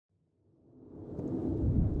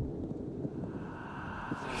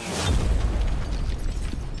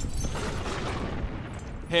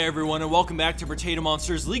Hey everyone, and welcome back to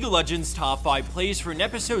Protatomonster's League of Legends Top 5 Plays for an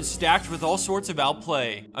episode stacked with all sorts of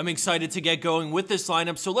outplay. I'm excited to get going with this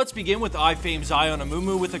lineup, so let's begin with I Famez I on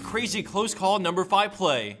Amumu with a crazy close call number 5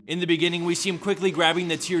 play. In the beginning, we see him quickly grabbing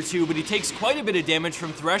the tier 2, but he takes quite a bit of damage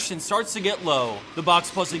from Thresh and starts to get low. The box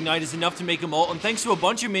plus ignite is enough to make him ult, and thanks to a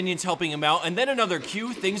bunch of minions helping him out, and then another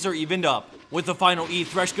Q, things are evened up. With the final E,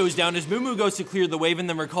 Thresh goes down as Mumu goes to clear the wave and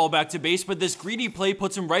then recall back to base, but this greedy play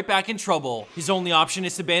puts him right back in trouble. His only option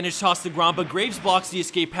is to bandage toss the Braum, but Graves blocks the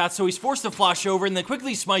escape path, so he's forced to flash over and then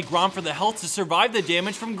quickly smite Braum for the health to survive the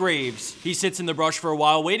damage from Graves. He sits in the brush for a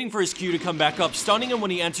while, waiting for his Q to come back up, stunning him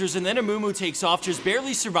when he enters, and then Amumu takes off, just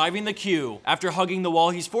barely surviving the Q. After hugging the wall,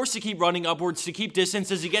 he's forced to keep running upwards to keep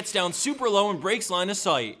distance as he gets down super low and breaks line of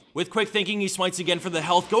sight. With quick thinking, he smites again for the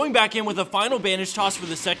health, going back in with a final bandage toss for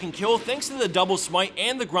the second kill, thanks to the double smite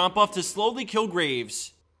and the Gromp buff to slowly kill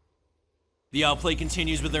Graves. The outplay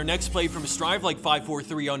continues with their next play from Strive like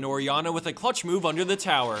 543 on Orianna with a clutch move under the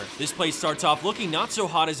tower. This play starts off looking not so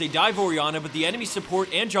hot as they dive Orianna, but the enemy support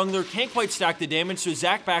and jungler can't quite stack the damage, so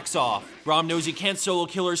Zac backs off. Braum knows he can't solo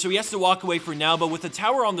kill her, so he has to walk away for now, but with the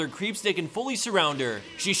tower on their creeps, they can fully surround her.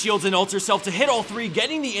 She shields and ults herself to hit all three,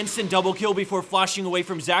 getting the instant double kill before flashing away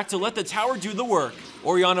from Zac to let the tower do the work.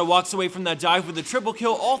 Orianna walks away from that dive with a triple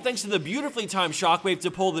kill, all thanks to the beautifully timed shockwave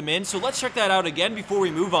to pull them in, so let's check that out again before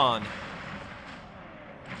we move on.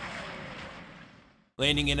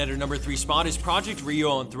 Landing in at her number 3 spot is Project Rio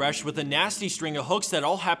on Thresh with a nasty string of hooks that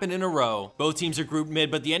all happen in a row. Both teams are grouped mid,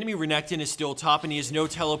 but the enemy Renekton is still top and he has no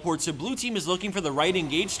teleport, so blue team is looking for the right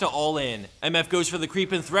engage to all in. MF goes for the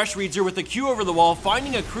creep and Thresh reads her with a Q over the wall,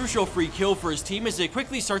 finding a crucial free kill for his team as they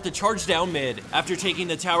quickly start to charge down mid. After taking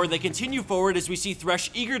the tower, they continue forward as we see Thresh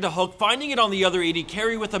eager to hook, finding it on the other AD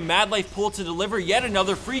carry with a mad life pull to deliver yet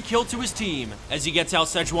another free kill to his team. As he gets out,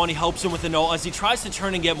 Sejuani helps him with an ult as he tries to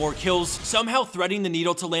turn and get more kills, somehow threading the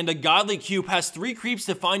needle to land a godly Q past 3 creeps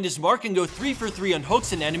to find his mark and go 3 for 3 on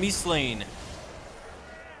hooks and enemies slain.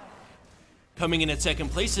 Coming in at second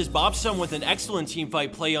place is BOBSUN with an excellent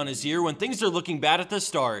teamfight play on Azir when things are looking bad at the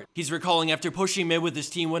start. He's recalling after pushing mid with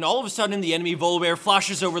his team when all of a sudden the enemy Volibear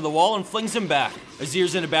flashes over the wall and flings him back.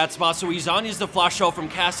 Azir's in a bad spot, so he Zhonya's the flash shell from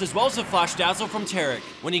Cast as well as the flash dazzle from Taric.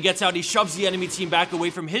 When he gets out, he shoves the enemy team back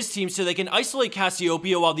away from his team so they can isolate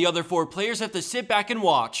Cassiopeia while the other 4 players have to sit back and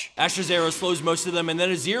watch. Asher's arrow slows most of them, and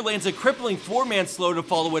then Azir lands a crippling 4-man slow to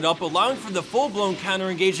follow it up, allowing for the full-blown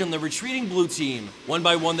counter engage on the retreating blue team. One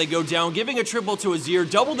by one they go down, giving a triple to Azir,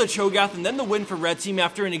 double the Cho'Gath, and then the win for red team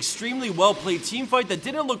after an extremely well-played team fight that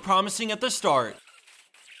didn't look promising at the start.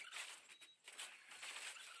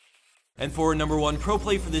 And for our number 1 pro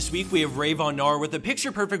play for this week, we have Rave on Gnar with a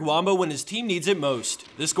picture-perfect wombo when his team needs it most.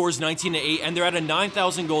 The score is 19-8, and they're at a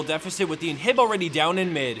 9,000 gold deficit with the inhib already down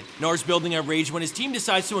in mid. Gnar's building a rage when his team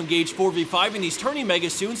decides to engage 4v5, and he's turning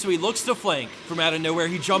mega soon, so he looks to flank. From out of nowhere,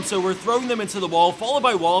 he jumps over, throwing them into the wall, followed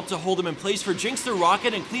by wall up to hold him in place for Jinx the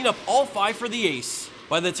rocket and clean up all 5 for the ace.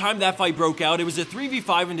 By the time that fight broke out, it was a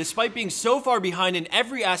 3v5, and despite being so far behind in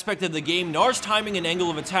every aspect of the game, Gnar's timing and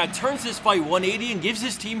angle of attack turns this fight 180 and gives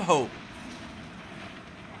his team hope.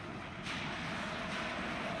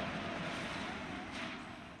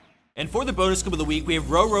 And for the bonus clip of the week, we have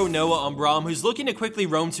Roronoah on Braum, who's looking to quickly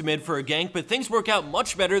roam to mid for a gank, but things work out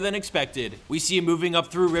much better than expected. We see him moving up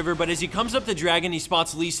through river, but as he comes up the dragon, he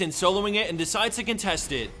spots Lee Sin soloing it and decides to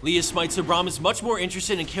contest it. Leah's smite, so Braum is much more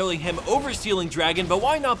interested in killing him over stealing dragon, but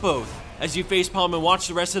why not both? As you facepalm and watch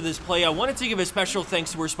the rest of this play, I wanted to give a special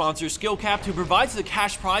thanks to our sponsor SkillCapped, who provides the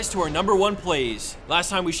cash prize to our number 1 plays.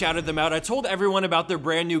 Last time we shouted them out, I told everyone about their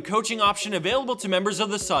brand new coaching option available to members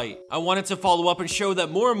of the site. I wanted to follow up and show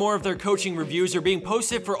that more and more of their coaching reviews are being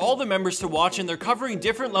posted for all the members to watch, and they're covering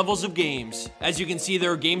different levels of games. As you can see,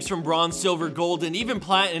 there are games from bronze, silver, gold, and even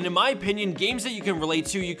plat, and in my opinion, games that you can relate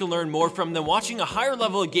to, you can learn more from than watching a higher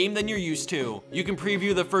level of game than you're used to. You can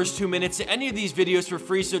preview the first 2 minutes to any of these videos for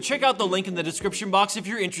free, so check out the link in the description box if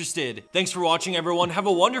you're interested. Thanks for watching, everyone. Have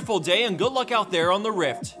a wonderful day and good luck out there on the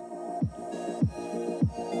Rift.